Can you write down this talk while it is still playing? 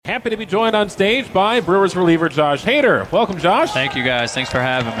Happy to be joined on stage by Brewers reliever Josh Hader. Welcome, Josh. Thank you, guys. Thanks for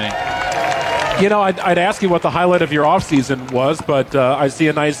having me. You know, I'd ask you what the highlight of your offseason was, but I see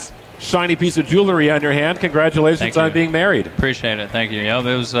a nice shiny piece of jewelry on your hand. Congratulations on being married. Appreciate it. Thank you. Yep,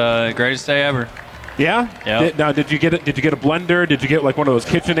 it was the greatest day ever. Yeah? Yep. Now, did you get a blender? Did you get like one of those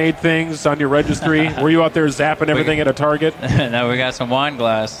KitchenAid things on your registry? Were you out there zapping everything at a Target? No, we got some wine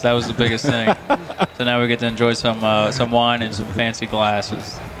glass. That was the biggest thing. So now we get to enjoy some wine and some fancy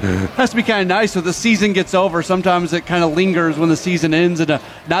glasses. Has to be kind of nice. So the season gets over. Sometimes it kind of lingers when the season ends in a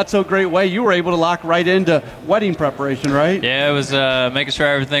not so great way. You were able to lock right into wedding preparation, right? Yeah, it was making sure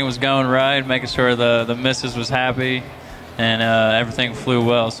everything was going right, making sure the missus was happy, and everything flew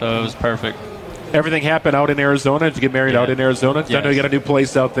well. So it was perfect. Everything happened out in Arizona. Did you get married out in Arizona? Yes. I know you got a new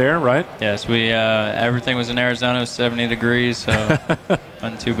place out there, right? Yes, we everything was in Arizona. It was 70 degrees, so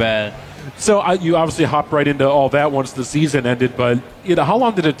wasn't too bad. So you obviously hopped right into all that once the season ended, but how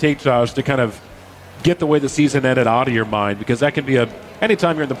long did it take, Josh, to kind of get the way the season ended out of your mind? Because that can be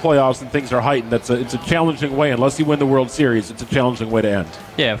anytime you're in the playoffs and things are heightened, it's a challenging way. Unless you win the World Series, it's a challenging way to end.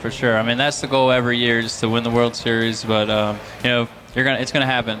 Yeah, for sure. I mean, that's the goal every year, is to win the World Series. But it's gonna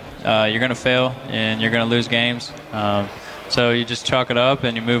happen. You're gonna fail and you're gonna lose games. So you just chalk it up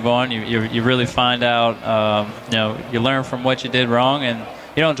and you move on. You really find out. You learn from what you did wrong, and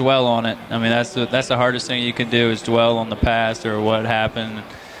you don't dwell on it. I mean, that's the hardest thing you can do, is dwell on the past or what happened,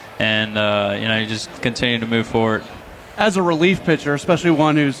 and you just continue to move forward. As a relief pitcher, especially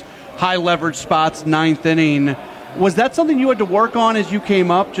one who's high leverage spots, ninth inning, was that something you had to work on as you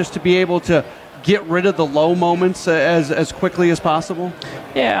came up, just to be able to get rid of the low moments as quickly as possible?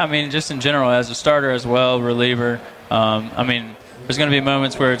 Yeah, I mean, just in general, as a starter as well, reliever. There's going to be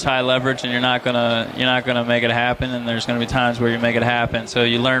moments where it's high leverage and you're not gonna make it happen, and there's going to be times where you make it happen. So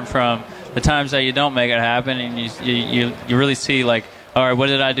you learn from the times that you don't make it happen, and you really see, like, all right, what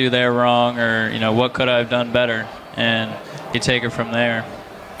did I do there wrong, or what could I have done better, and you take it from there.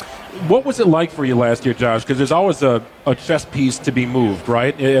 What was it like for you last year, Josh? Because there's always a chess piece to be moved,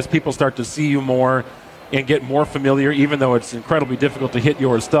 right? As people start to see you more and get more familiar, even though it's incredibly difficult to hit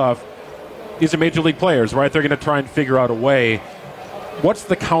your stuff, these are major league players, right? They're going to try and figure out a way. What's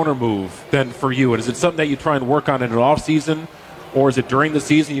the counter move then for you? And is it something that you try and work on in an off season, or is it during the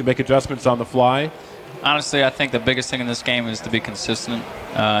season you make adjustments on the fly? Honestly, I think the biggest thing in this game is to be consistent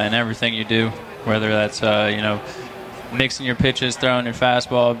in everything you do, whether that's mixing your pitches, throwing your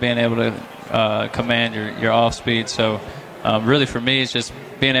fastball, being able to command your off speed. So really for me, it's just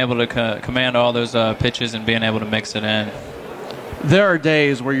being able to command all those pitches and being able to mix it in. There are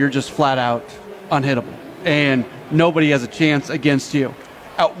days where you're just flat out unhittable and nobody has a chance against you.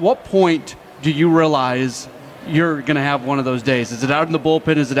 At what point do you realize you're going to have one of those days? Is it out in the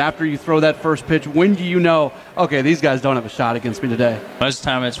bullpen? Is it after you throw that first pitch? When do you know, okay, these guys don't have a shot against me today? Most of the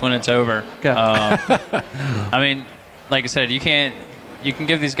time it's when it's over. Okay. Like I said, you can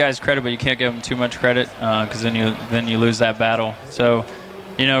give these guys credit, but you can't give them too much credit, because then you lose that battle. So,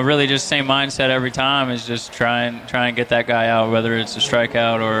 really just same mindset every time, is just try and get that guy out, whether it's a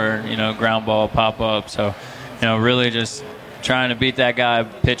strikeout or ground ball, pop up. So, really just trying to beat that guy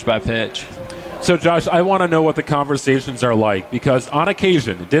pitch by pitch. So, Josh, I want to know what the conversations are like, because on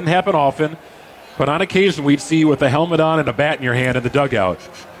occasion, it didn't happen often, but on occasion we'd see you with a helmet on and a bat in your hand in the dugout.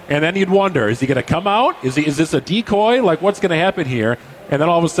 And then you'd wonder, is he going to come out? Is this a decoy? Like, what's going to happen here? And then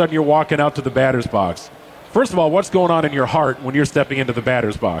all of a sudden you're walking out to the batter's box. First of all, what's going on in your heart when you're stepping into the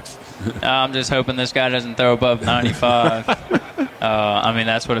batter's box? I'm just hoping this guy doesn't throw above 95.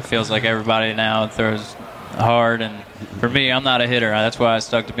 That's what it feels like. Everybody now throws hard, and for me, I'm not a hitter. That's why I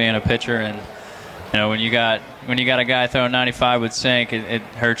stuck to being a pitcher. And when you got a guy throwing 95 with sink, it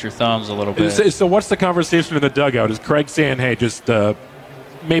hurts your thumbs a little bit. So what's the conversation in the dugout? Is Craig saying, hey, just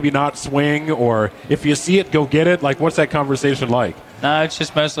maybe not swing, or if you see it, go get it? Like, what's that conversation like? No, it's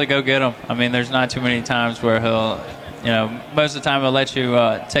just mostly go get him. I mean, there's not too many times where he'll, most of the time he'll let you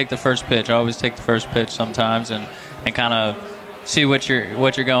take the first pitch. I always take the first pitch sometimes and kind of see what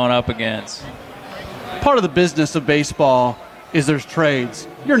you're going up against. Part of the business of baseball is there's trades.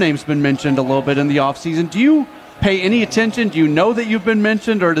 Your name's been mentioned a little bit in the offseason. Do you pay any attention? Do you know that you've been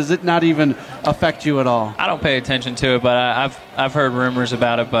mentioned, or does it not even affect you at all? I don't pay attention to it, but I've heard rumors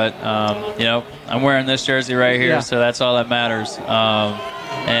about it. But I'm wearing this jersey right here, so that's all that matters.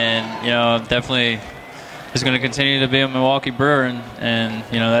 Definitely is going to continue to be a Milwaukee Brewer, and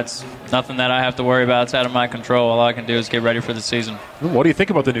that's nothing that I have to worry about. It's out of my control. All I can do is get ready for the season. What do you think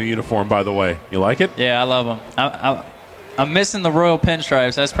about the new uniform, by the way? You like it? Yeah, I love them. I'm missing the royal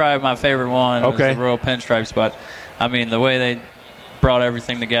pinstripes. That's probably my favorite one. Okay. The royal pinstripes, but I mean the way brought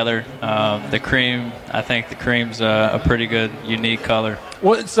everything together. The cream, I think the cream's a pretty good, unique color.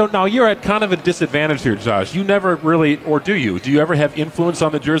 Well, so now you're at kind of a disadvantage here, Josh. You never really, or do you? Do you ever have influence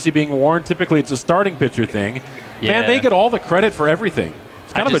on the jersey being worn? Typically, it's a starting pitcher thing. Yeah. Man, they get all the credit for everything.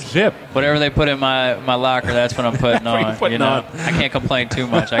 It's kind of a jip. Whatever they put in my locker, that's what I'm putting on. On. I can't complain too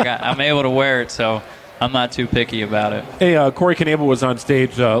much. I'm able to wear it, so I'm not too picky about it. Hey, Corey Knebel was on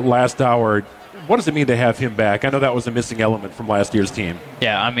stage last hour. What does it mean to have him back? I know that was a missing element from last year's team.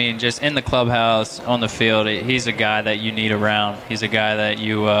 Yeah, I mean, just in the clubhouse, on the field, he's a guy that you need around. He's a guy that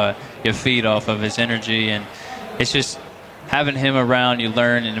you feed off of his energy, and it's just having him around, you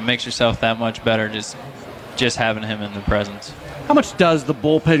learn, and it makes yourself that much better just having him in the presence. How much does the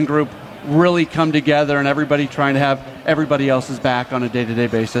bullpen group really come together and everybody trying to have everybody else's back on a day-to-day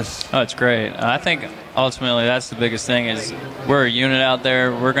basis? Oh, it's great. I think ultimately that's the biggest thing is we're a unit out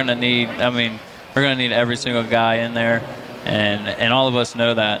there. We're going to need every single guy in there, and all of us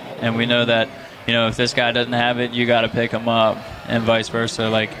know that. And we know that, if this guy doesn't have it, you got to pick him up, and vice versa.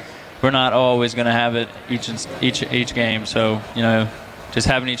 Like, we're not always going to have it each game. So, just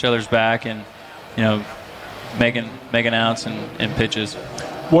having each other's back and, making outs and pitches.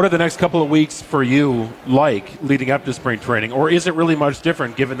 What are the next couple of weeks for you like leading up to spring training? Or is it really much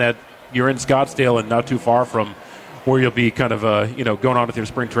different given that you're in Scottsdale and not too far from where you'll be kind of, going on with your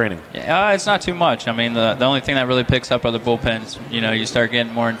spring training? Yeah, it's not too much. I mean, the only thing that really picks up are the bullpens. You start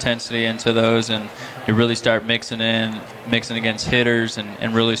getting more intensity into those, and you really start mixing against hitters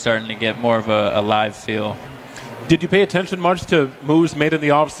and really starting to get more of a live feel. Did you pay attention much to moves made in the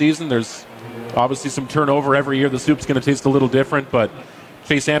offseason? There's obviously some turnover every year. The soup's going to taste a little different, but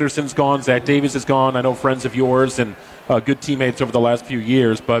Chase Anderson's gone, Zach Davies is gone. I know friends of yours and good teammates over the last few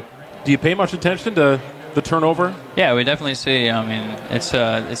years, but do you pay much attention to the turnover? Yeah, we definitely see. I mean, it's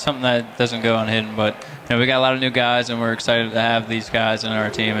something that doesn't go unhidden, but we got a lot of new guys, and we're excited to have these guys in our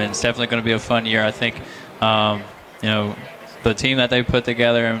team, and it's definitely going to be a fun year. I think, the team that they put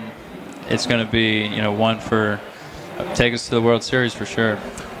together, and it's going to be, one for take us to the World Series for sure.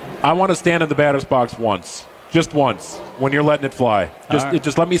 I want to stand in the batter's box once. Just once, when you're letting it fly.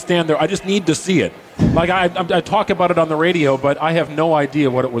 Just let me stand there. I just need to see it. Like I talk about it on the radio, but I have no idea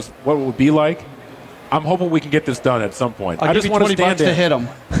what it would be like. I'm hoping we can get this done at some point. I just want to stand there to hit them.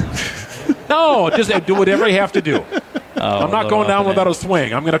 No, just do whatever you have to do. I'm not going down without a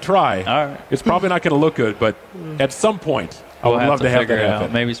swing. I'm going to try. All right. It's probably not going to look good, but at some point, I would love to have that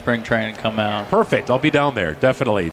happen. Maybe spring training come out. Perfect. I'll be down there, definitely.